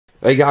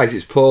Hey guys,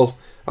 it's Paul.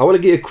 I want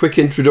to give a quick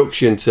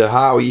introduction to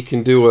how you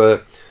can do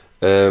a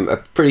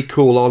pretty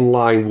cool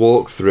online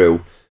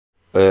walkthrough,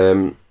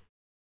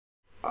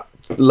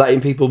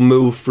 letting people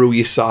move through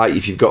your site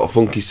if you've got a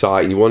funky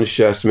site and you want to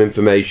share some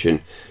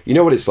information. You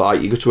know what it's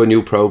like, you go to a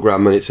new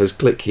program and it says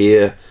click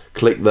here,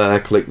 click there,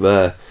 click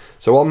there.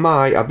 So on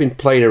I've been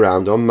playing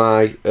around on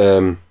my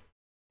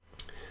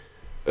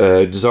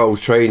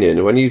Zoho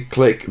training. When you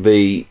click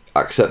the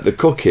accept the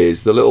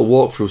cookies, the little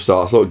walkthrough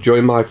starts. Look,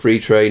 join my free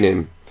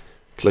training.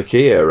 Click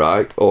here,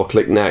 right? Or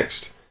click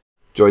next.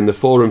 Join the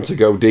forum to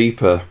go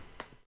deeper.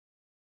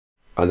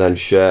 And then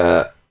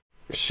share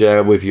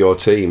with your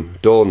team.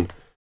 Done.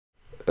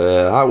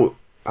 How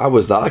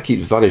was that? That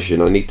keeps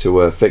vanishing. I need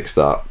to fix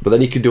that. But then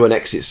you can do an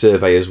exit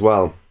survey as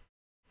well.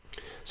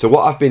 So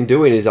what I've been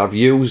doing is I've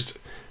used,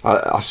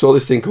 I saw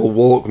this thing called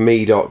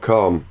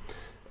walkme.com,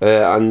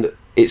 and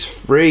it's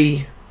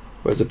free.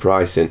 Where's the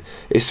pricing?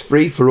 It's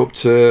free for up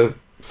to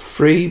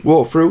 3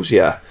 walkthroughs,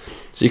 yeah.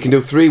 So you can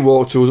do 3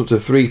 walkthroughs up to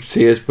 3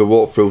 tiers per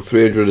walkthrough,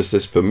 300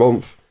 assists per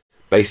month,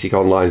 basic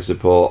online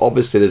support.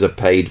 Obviously there's a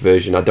paid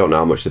version. I don't know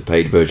how much the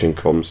paid version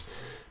comes,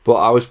 but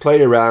I was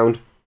playing around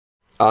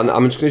and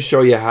I'm just going to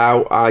show you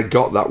how I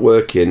got that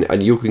working,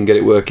 and you can get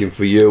it working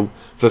for you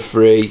for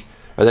free,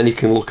 and then you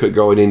can look at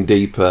going in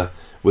deeper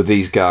with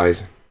these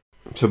guys.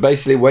 So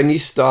basically when you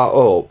start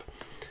up,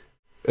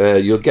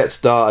 you'll get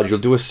started, you'll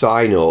do a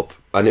sign up,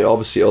 and it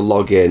obviously will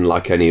log in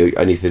like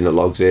anything that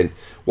logs in.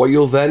 What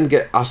you'll then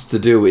get asked to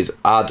do is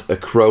add a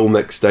Chrome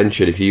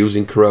extension if you're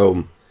using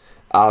Chrome,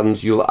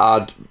 and you'll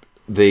add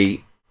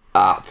the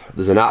app.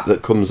 There's an app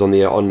that comes on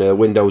a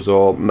Windows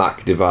or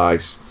Mac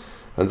device,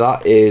 and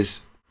that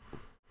is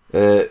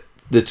the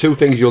 2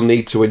 things you'll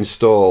need to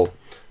install.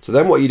 So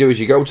then what you do is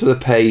you go to the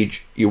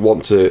page you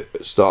want to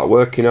start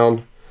working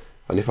on,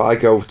 and if I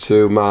go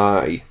to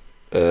my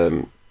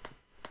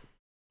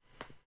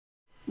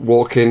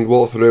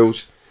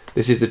walkthroughs,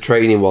 this is the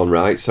training one,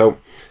 right? So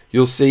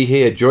you'll see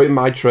here, join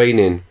my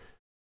training,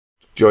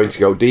 join to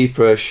go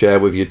deeper, share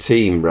with your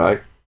team,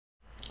 right?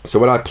 So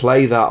when I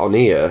play that on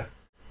here,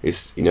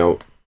 it's, you know,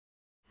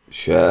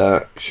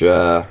 share,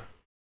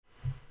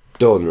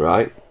 done,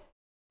 right?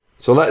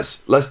 So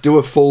let's do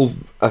a full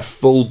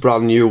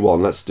brand new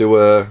one. Let's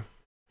do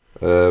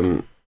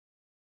let's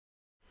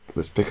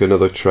pick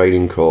another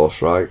training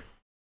course, right?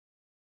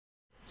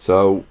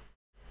 So,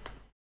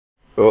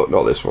 oh,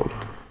 not this one.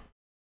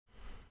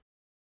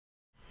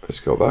 Let's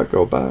go back.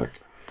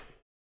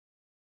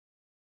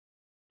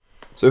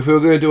 So if we were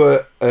going to do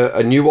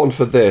a new one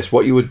for this,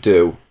 what you would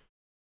do,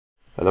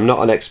 and I'm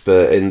not an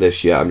expert in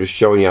this yet, I'm just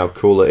showing you how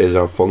cool it is,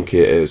 how funky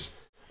it is.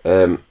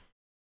 You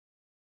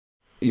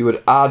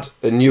would add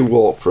a new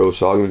walkthrough,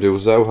 so I'm going to do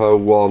Zoho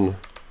 1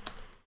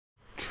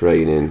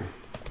 training.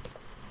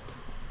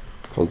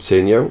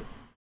 Continue.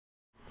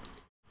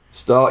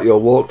 Start your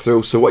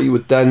walkthrough. So what you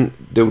would then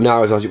do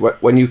now is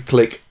when you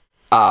click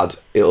add,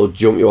 it'll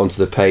jump you onto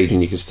the page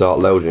and you can start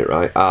loading it,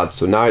 right? Add.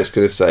 So now it's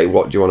going to say,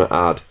 what do you want to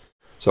add?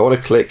 So I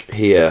want to click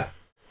here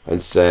and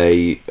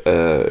say,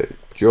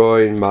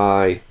 join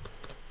my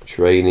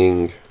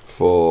training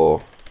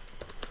for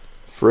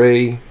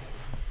free.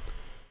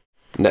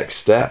 Next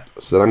step.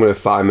 So then I'm going to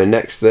find my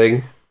next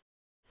thing.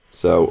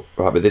 So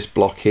might be this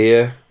block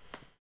here.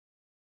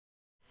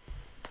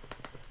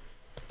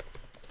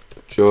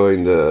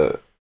 Join the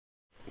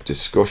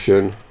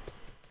discussion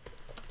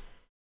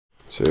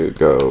to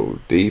go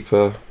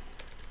deeper.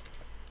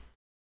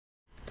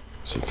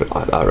 Something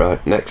like that,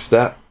 right? Next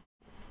step.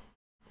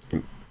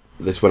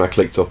 This one I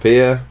clicked up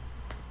here.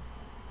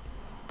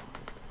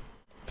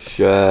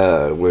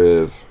 Share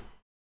with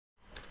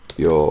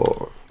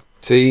your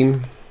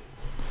team.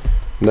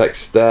 Next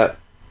step.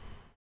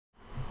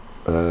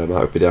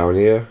 Might be down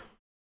here.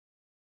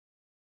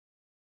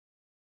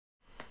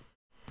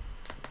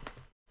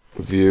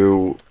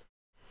 View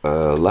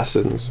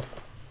lessons.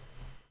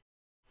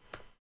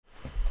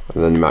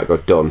 And then you might go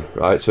done,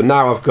 right? So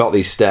now I've got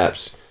these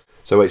steps.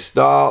 So it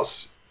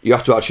starts, you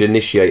have to actually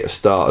initiate a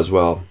start as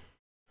well.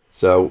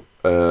 So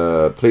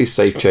please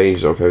save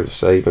changes. Okay,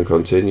 save and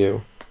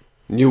continue.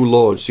 New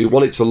launch, so you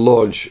want it to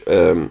launch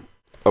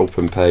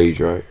open page,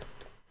 right?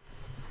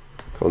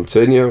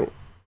 Continue.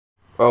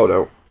 Oh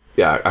no,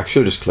 yeah, I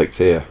should have just clicked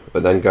here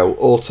and then go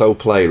auto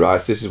play,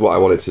 right? So this is what I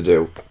want it to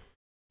do.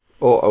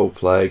 Auto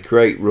play,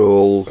 create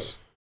rules,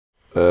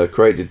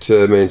 create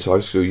determine, so I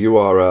just do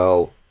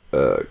URL,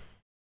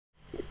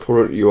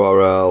 current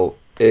URL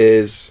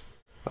is,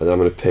 and then I'm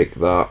going to pick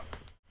that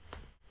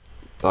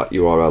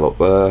URL up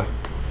there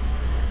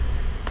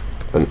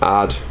and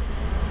add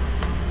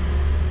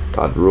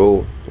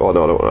rule. Oh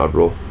no, I don't want to add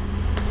rule.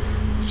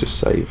 Let's just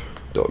save.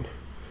 Done.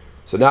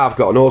 So now I've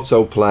got an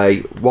auto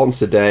play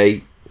once a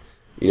day,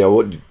 you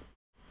know,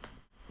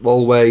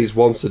 always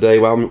once a day,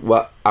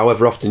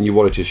 however often you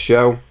want it to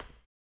show.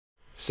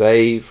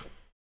 Save.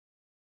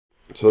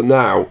 So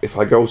now if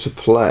I go to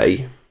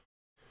play,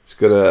 it's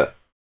gonna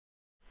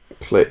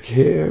click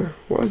here.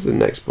 Why is the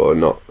next button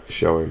not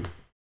showing?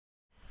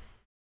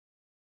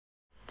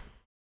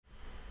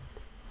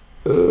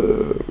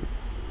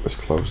 Let's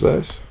close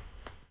this.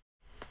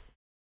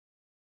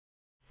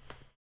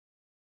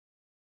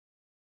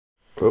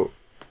 Oh.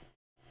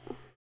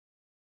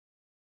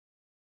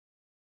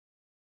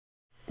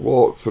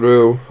 Walk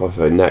through, I'll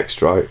say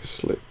next, right?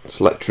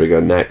 Select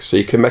trigger next. So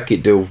you can make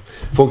it do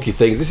funky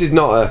things. This is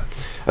not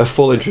a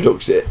full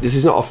introduction. This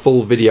is not a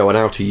full video on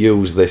how to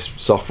use this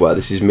software.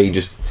 This is me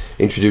just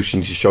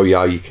introducing to show you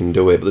how you can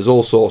do it. But there's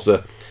all sorts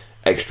of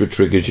extra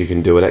triggers you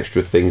can do and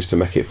extra things to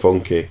make it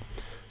funky.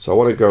 So I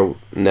want to go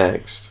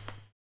next.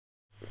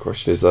 The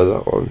question is,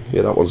 that one?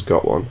 Yeah, that one's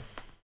got one.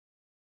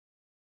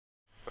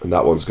 And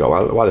that one's got one.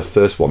 I don't know why the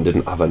first one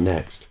didn't have a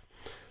next.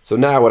 So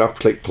now when I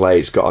click play,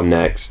 it's got a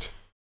next.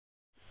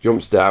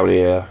 Jumps down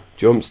here,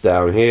 jumps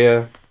down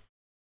here,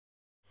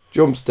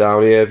 jumps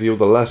down here, view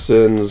the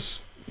lessons,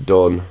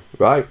 done,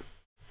 right?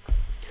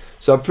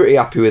 So I'm pretty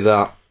happy with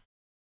that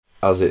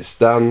as it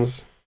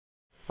stands,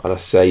 and I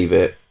save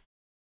it.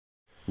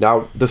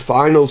 Now the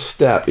final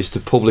step is to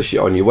publish it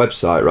on your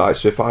website, right?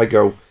 So if I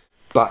go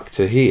back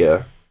to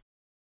here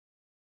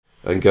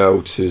and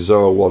go to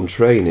Zoho One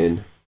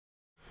Training,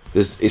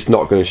 it's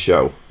not going to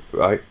show,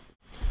 right?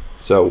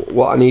 So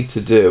what I need to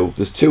do,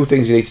 there's two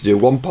things you need to do.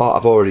 One part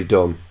I've already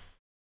done.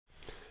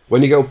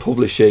 When you go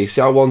publish here, you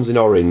see how one's in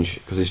orange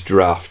because it's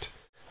draft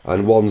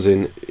and one's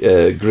in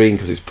green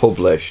because it's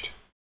published.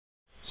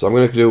 So I'm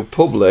going to do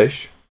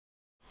publish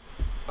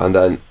and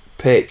then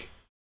pick.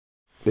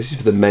 This is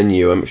for the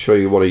menu. I'm sure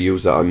you want to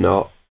use that or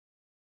not.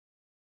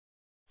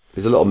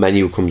 There's a little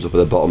menu comes up at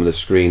the bottom of the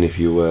screen if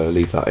you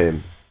leave that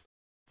in.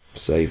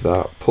 Save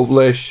that.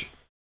 Publish.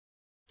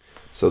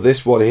 So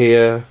this one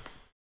here,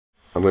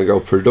 I'm going to go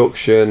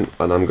production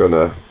and I'm going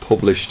to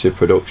publish to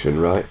production,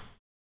 right?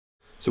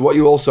 So what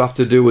you also have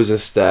to do as a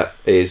step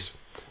is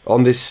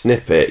on this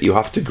snippet, you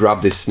have to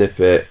grab this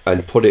snippet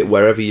and put it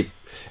wherever you,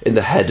 in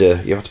the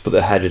header, you have to put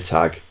the header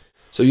tag.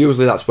 So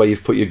usually that's where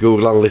you've put your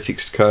Google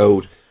Analytics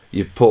code,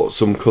 you've put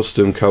some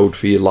custom code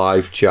for your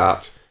live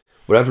chat,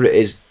 whatever it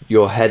is,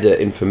 your header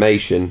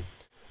information.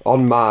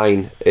 On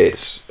mine,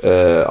 it's,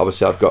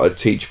 obviously I've got a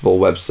Teachable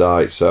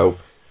website, so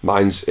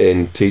mine's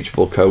in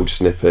Teachable code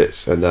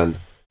snippets and then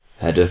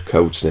header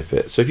code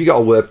snippet. So if you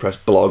got a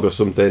WordPress blog or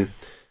something,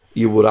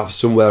 you would have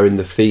somewhere in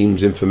the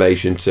themes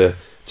information to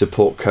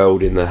put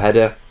code in the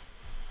header.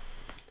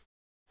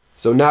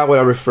 So now when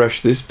I refresh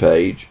this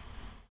page,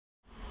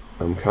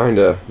 I'm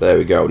there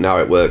we go, now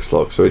it works,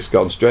 look, so it's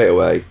gone straight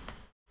away.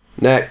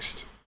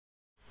 Next,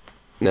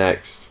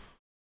 next,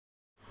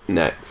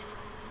 next.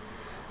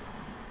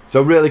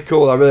 So really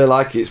cool, I really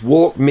like it. It's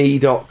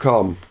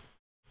walkme.com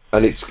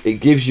and it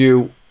gives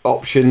you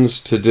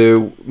options to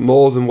do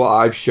more than what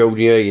I've shown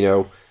you, you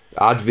know,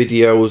 add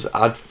videos,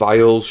 add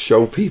files,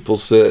 show people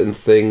certain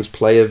things,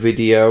 play a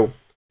video,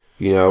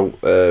 you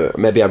know,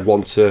 maybe I'd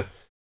want to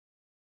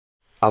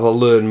have a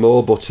learn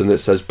more button that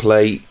says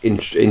play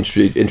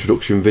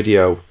introduction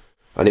video,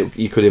 and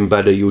you could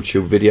embed a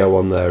YouTube video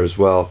on there as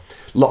well.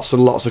 Lots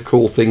and lots of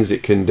cool things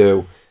it can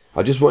do.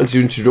 I just wanted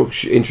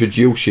to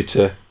introduce you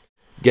to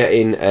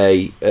getting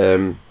a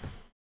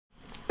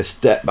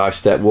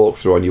step-by-step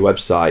walkthrough on your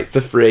website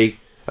for free.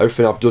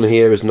 Everything I've done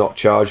here has not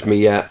charged me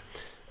yet.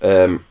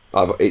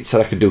 It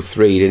said I could do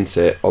 3, didn't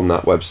it, on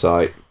that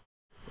website,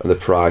 and the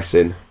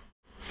pricing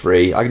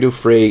free. I can do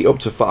free up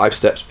to 5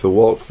 steps per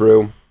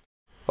walkthrough.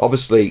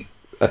 Obviously,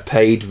 a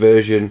paid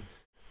version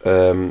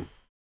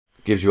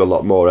gives you a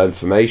lot more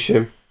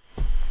information.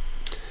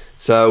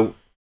 So,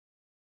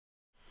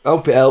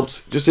 hope it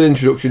helped. Just an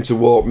introduction to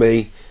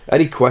WalkMe.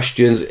 Any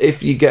questions?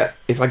 If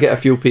I get a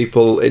few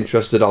people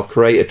interested, I'll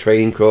create a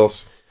training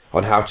course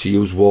on how to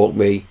use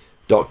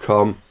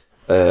walkme.com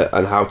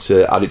and how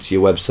to add it to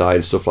your website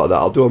and stuff like that.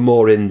 I'll do a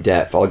more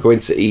in-depth. I'll go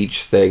into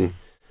each thing.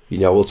 You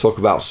know, we'll talk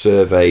about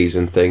surveys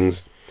and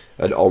things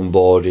and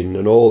onboarding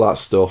and all that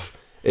stuff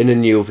in a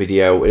new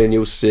video, in a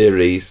new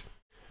series.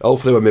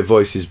 Hopefully when my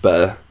voice is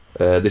better.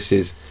 This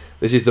is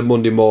the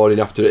Monday morning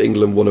after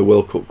England won a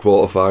World Cup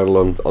quarter-final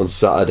on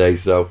Saturday,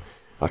 so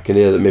I can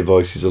hear that my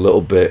voice is a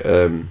little bit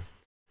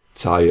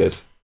tired.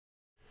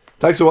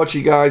 Thanks for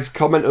watching, guys.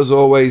 Comment as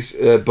always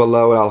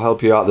below and I'll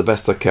help you out the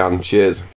best I can. Cheers.